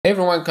Hey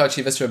everyone, Couch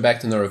Investor back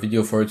to another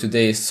video for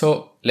today.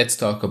 So let's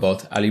talk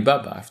about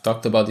Alibaba. I've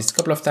talked about this a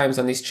couple of times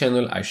on this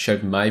channel. I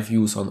shared my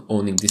views on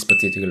owning this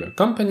particular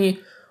company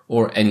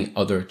or any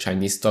other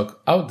Chinese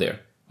stock out there.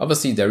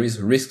 Obviously there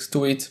is risks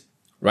to it.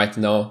 Right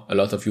now, a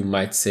lot of you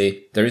might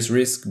say there is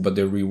risk, but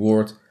the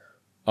reward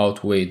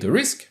outweigh the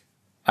risk.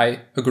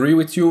 I agree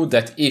with you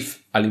that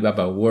if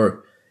Alibaba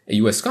were a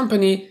US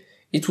company,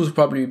 it would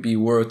probably be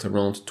worth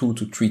around 2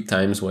 to 3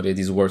 times what it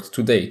is worth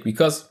today,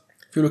 because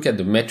if you look at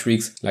the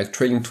metrics, like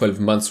trailing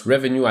 12 months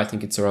revenue, I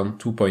think it's around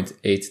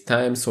 2.8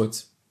 times. So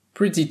it's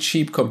pretty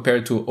cheap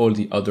compared to all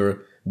the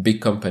other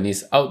big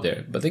companies out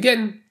there. But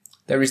again,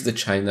 there is the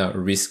China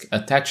risk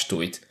attached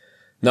to it.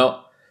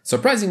 Now,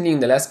 surprisingly,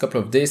 in the last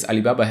couple of days,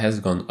 Alibaba has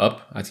gone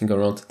up, I think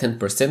around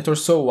 10% or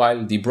so,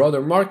 while the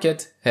broader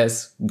market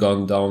has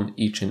gone down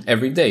each and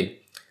every day.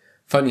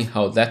 Funny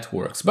how that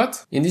works.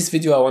 But in this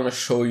video, I want to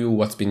show you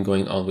what's been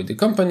going on with the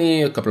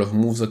company, a couple of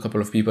moves a couple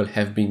of people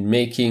have been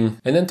making,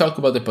 and then talk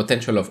about the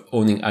potential of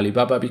owning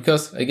Alibaba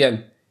because,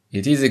 again,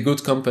 it is a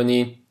good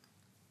company,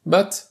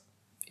 but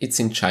it's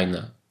in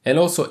China. And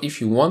also, if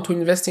you want to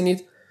invest in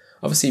it,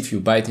 obviously, if you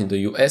buy it in the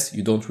US,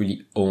 you don't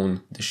really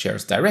own the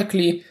shares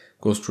directly. It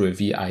goes through a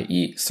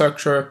VIE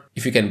structure.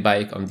 If you can buy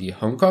it on the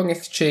Hong Kong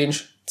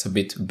exchange, it's a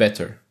bit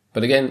better.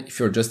 But again, if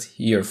you're just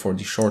here for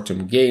the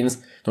short-term gains,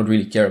 don't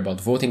really care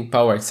about voting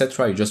power,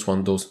 etc., you just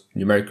want those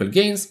numerical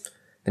gains,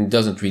 then it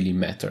doesn't really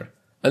matter.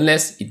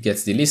 Unless it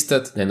gets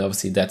delisted, then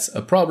obviously that's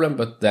a problem,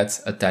 but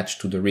that's attached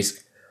to the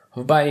risk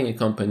of buying a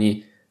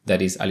company that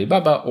is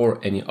Alibaba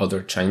or any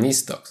other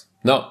Chinese stocks.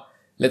 Now,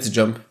 let's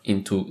jump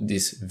into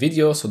this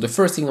video. So the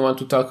first thing I want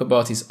to talk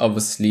about is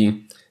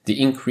obviously the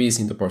increase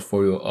in the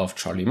portfolio of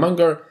Charlie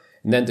Munger,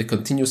 and then the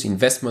continuous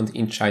investment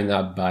in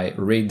China by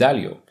Ray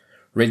Dalio.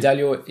 Ray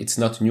Dalio, it's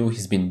not new,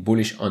 he's been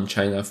bullish on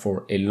China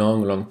for a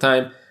long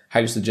time.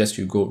 Highly suggest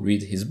you go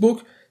read his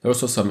book. There are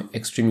also some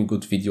extremely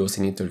good videos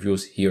and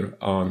interviews here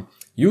on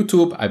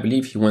YouTube. I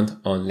believe he went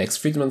on Lex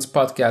Fridman's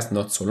podcast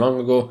not so long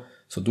ago,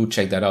 so do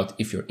check that out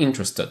if you're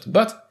interested.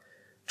 But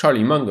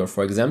Charlie Munger,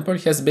 for example,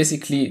 he has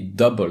basically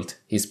doubled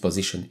his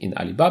position in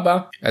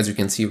Alibaba. As you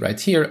can see right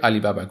here,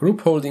 Alibaba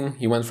Group Holding,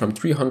 he went from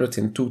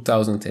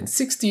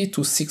 302,060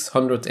 to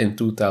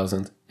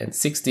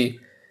 602,060.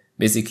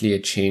 Basically a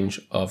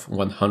change of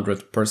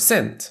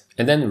 100%.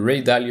 And then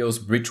Ray Dalio's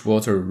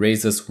Bridgewater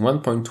raises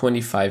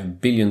 $1.25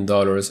 billion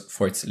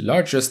for its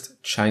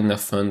largest China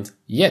fund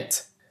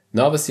yet.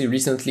 Now obviously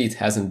recently it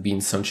hasn't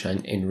been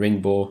sunshine and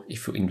rainbow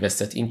if you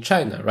invested in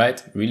China,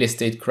 right? Real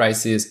estate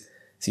crisis,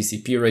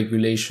 CCP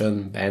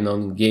regulation, ban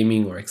on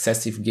gaming or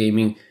excessive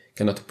gaming,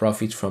 cannot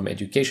profit from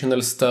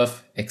educational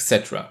stuff,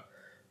 etc.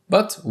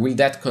 But will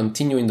that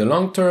continue in the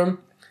long term?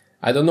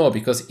 I don't know,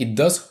 because it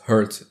does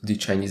hurt the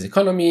Chinese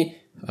economy,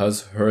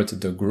 has hurt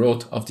the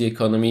growth of the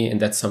economy,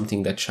 and that's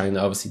something that China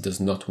obviously does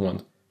not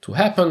want to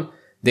happen.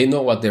 They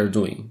know what they're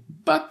doing.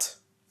 But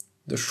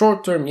the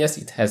short term, yes,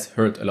 it has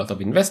hurt a lot of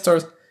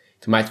investors.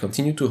 It might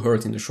continue to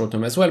hurt in the short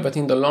term as well, but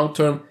in the long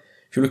term,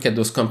 if you look at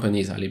those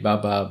companies,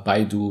 Alibaba,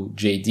 Baidu,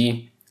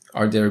 JD,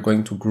 are they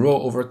going to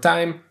grow over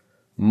time?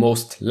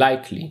 Most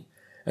likely.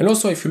 And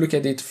also, if you look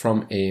at it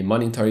from a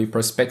monetary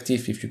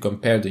perspective, if you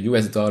compare the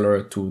US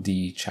dollar to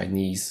the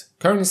Chinese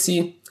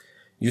currency,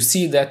 you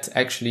see that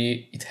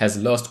actually it has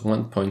lost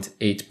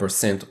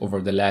 1.8%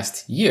 over the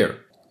last year.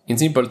 In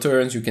simple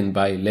terms, you can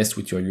buy less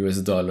with your US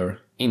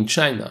dollar in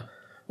China.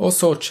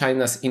 Also,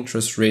 China's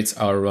interest rates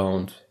are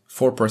around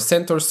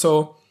 4% or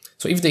so.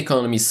 So if the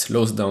economy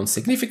slows down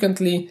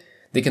significantly,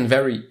 they can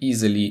very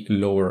easily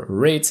lower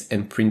rates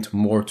and print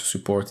more to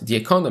support the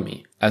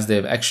economy, as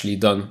they've actually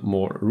done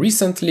more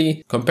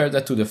recently. Compare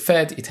that to the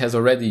Fed, it has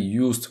already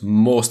used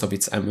most of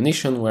its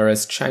ammunition,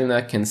 whereas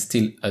China can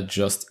still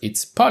adjust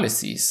its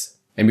policies.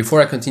 And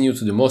before I continue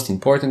to the most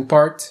important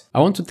part, I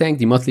want to thank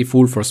The Motley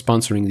Fool for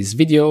sponsoring this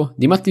video.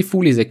 The Motley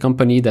Fool is a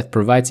company that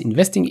provides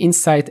investing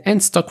insight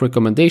and stock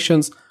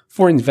recommendations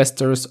for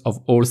investors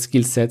of all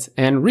skill sets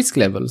and risk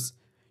levels.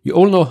 You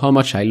all know how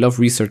much I love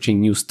researching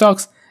new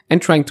stocks and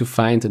trying to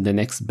find the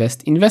next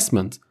best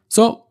investment.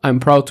 So I'm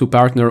proud to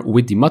partner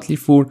with The Motley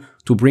Fool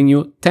to bring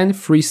you 10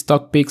 free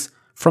stock picks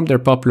from their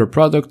popular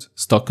product,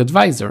 Stock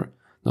Advisor.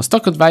 Now,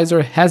 Stock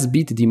Advisor has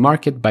beat the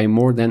market by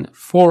more than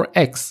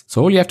 4x.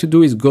 So all you have to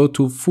do is go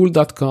to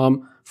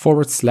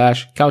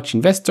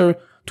fool.com/couchinvestor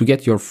to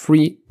get your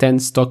free 10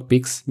 stock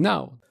picks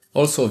now.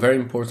 Also, very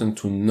important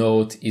to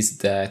note is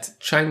that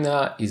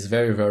China is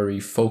very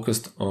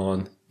focused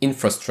on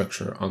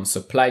infrastructure, on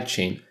supply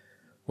chain,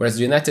 whereas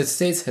the United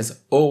States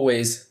has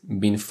always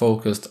been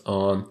focused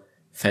on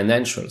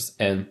financials.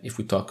 And if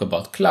we talk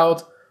about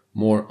cloud,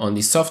 more on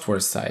the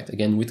software side.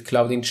 Again, with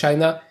cloud in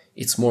China,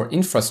 it's more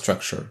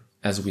infrastructure.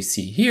 As we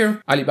see here,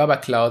 Alibaba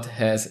Cloud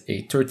has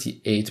a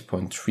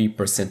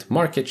 38.3%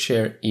 market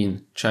share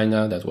in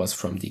China. That was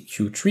from the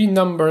Q3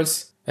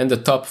 numbers. And the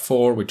top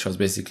 4, which was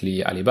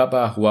basically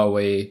Alibaba,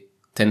 Huawei,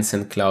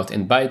 Tencent Cloud,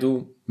 and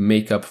Baidu,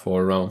 make up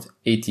for around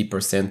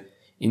 80%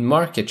 in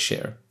market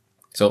share.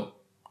 So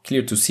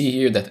clear to see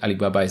here that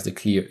Alibaba is the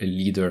clear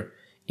leader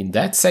in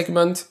that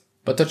segment.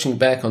 But touching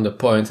back on the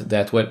point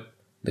that, well,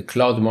 The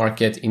cloud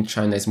market in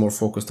China is more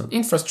focused on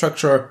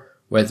infrastructure,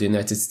 where the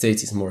United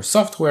States is more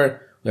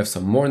software. We have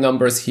some more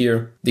numbers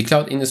here. The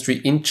cloud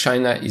industry in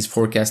China is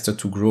forecasted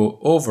to grow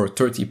over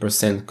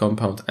 30%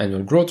 compound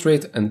annual growth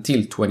rate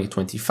until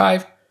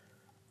 2025,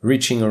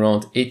 reaching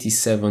around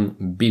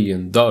 $87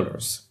 billion.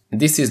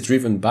 This is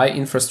driven by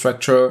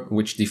infrastructure,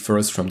 which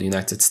differs from the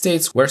United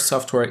States, where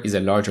software is a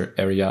larger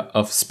area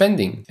of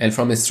spending. And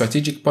from a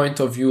strategic point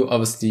of view,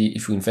 obviously,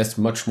 if you invest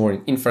much more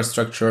in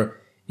infrastructure,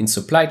 in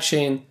supply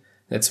chain,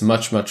 that's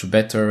much, much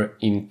better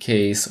in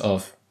case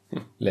of,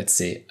 let's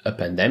say, a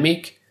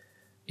pandemic,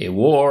 a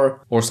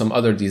war, or some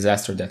other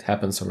disaster that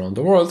happens around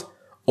the world.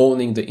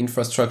 Owning the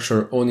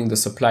infrastructure, owning the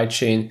supply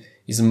chain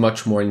is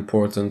much more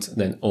important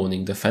than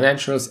owning the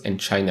financials, and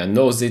China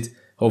knows it.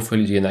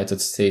 Hopefully the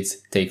United States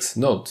takes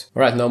note.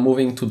 All right, now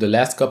moving to the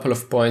last couple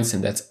of points,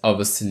 and that's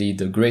obviously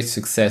the great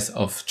success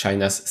of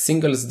China's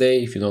Singles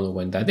Day. If you don't know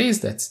when that is,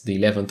 that's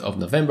the 11th of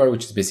November,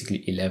 which is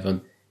basically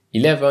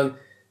 11/11.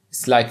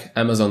 It's like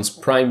Amazon's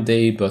Prime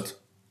Day, but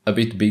a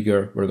bit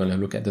bigger. We're going to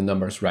look at the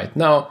numbers right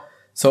now.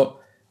 So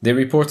they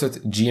reported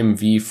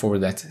GMV for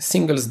that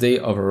Singles Day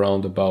of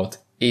around about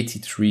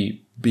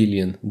 $83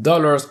 billion.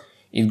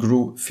 It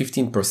grew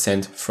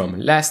 15% from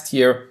last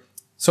year.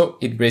 So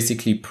it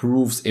basically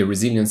proves a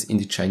resilience in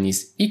the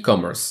Chinese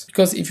e-commerce.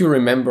 Because if you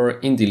remember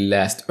in the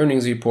last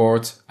earnings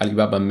report,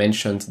 Alibaba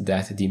mentioned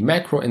that the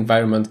macro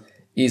environment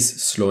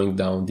is slowing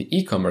down the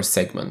e-commerce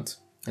segment.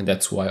 And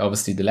that's why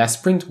obviously the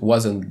last print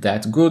wasn't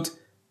that good,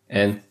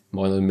 and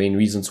one of the main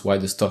reasons why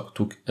the stock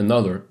took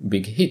another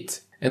big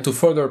hit. And to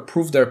further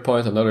prove their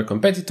point, another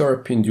competitor,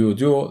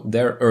 Pinduoduo,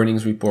 their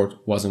earnings report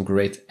wasn't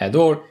great at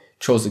all. It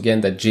shows again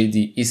that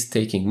JD is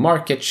taking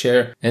market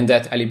share, and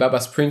that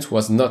Alibaba's print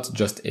was not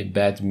just a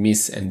bad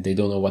miss and they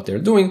don't know what they're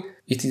doing.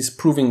 It is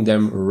proving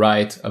them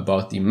right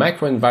about the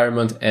macro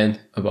environment and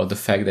about the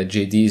fact that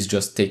JD is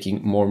just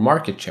taking more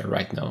market share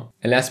right now.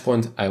 And last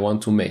point I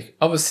want to make.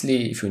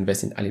 Obviously, if you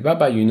invest in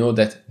Alibaba, you know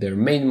that their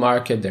main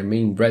market, their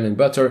main bread and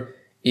butter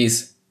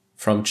is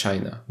from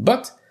China.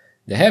 But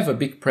they have a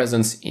big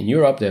presence in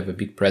Europe. They have a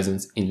big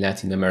presence in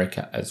Latin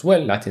America as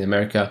well. Latin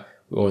America,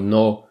 we all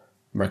know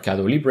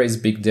Mercado Libre is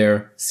big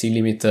there, Sea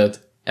Limited,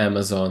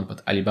 Amazon,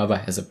 but Alibaba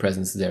has a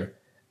presence there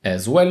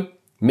as well.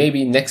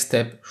 Maybe next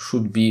step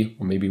should be,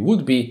 or maybe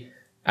would be,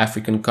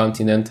 African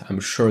continent.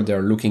 I'm sure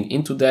they're looking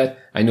into that.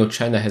 I know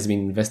China has been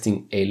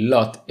investing a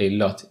lot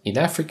in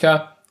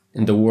Africa,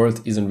 and the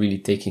world isn't really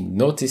taking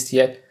notice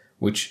yet,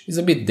 which is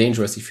a bit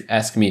dangerous if you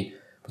ask me.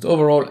 But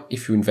overall,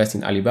 if you invest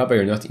in Alibaba,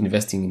 you're not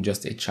investing in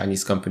just a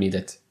Chinese company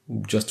that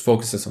just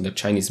focuses on the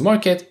Chinese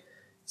market.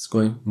 It's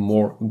going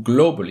more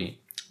globally.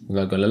 I'm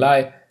not gonna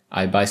lie,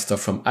 I buy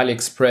stuff from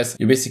AliExpress.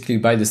 You basically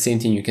buy the same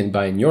thing you can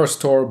buy in your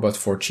store, but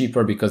for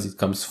cheaper because it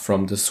comes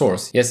from the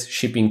source. Yes,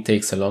 shipping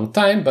takes a long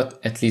time, but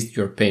at least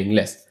you're paying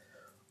less.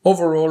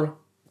 Overall,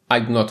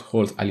 I do not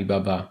hold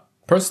Alibaba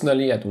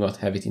personally. I do not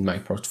have it in my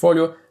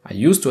portfolio. I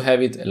used to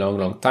have it a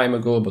long time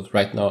ago, but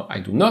right now I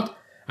do not.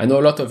 I know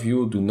a lot of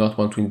you do not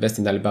want to invest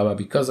in Alibaba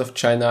because of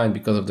China and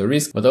because of the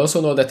risk, but I also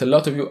know that a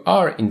lot of you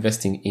are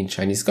investing in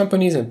Chinese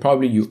companies, and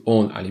probably you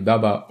own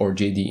Alibaba or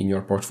JD in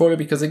your portfolio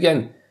because,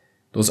 again,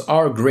 those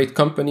are great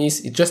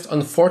companies. It's just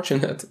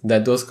unfortunate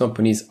that those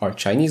companies are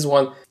Chinese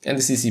ones, and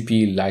the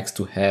CCP likes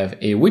to have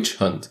a witch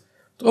hunt.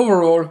 But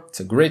overall, it's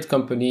a great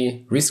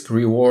company. Risk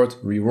reward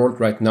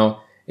right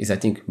now is, I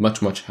think, much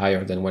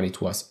higher than when it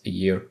was a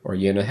year or a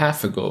year and a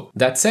half ago.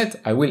 That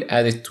said, I will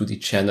add it to the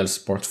channel's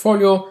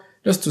portfolio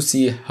just to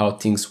see how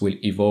things will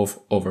evolve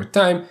over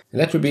time. And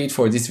that will be it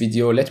for this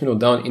video. Let me know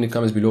down in the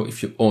comments below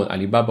if you own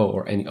Alibaba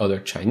or any other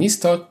Chinese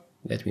stock.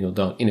 Let me know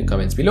down in the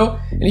comments below.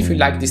 And if you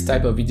like this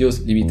type of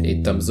videos, leave it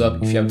a thumbs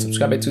up. If you haven't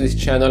subscribed to this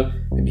channel,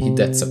 maybe hit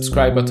that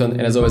subscribe button.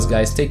 And as always,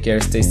 guys, take care,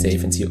 stay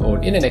safe, and see you all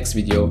in the next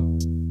video.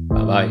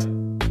 Bye bye.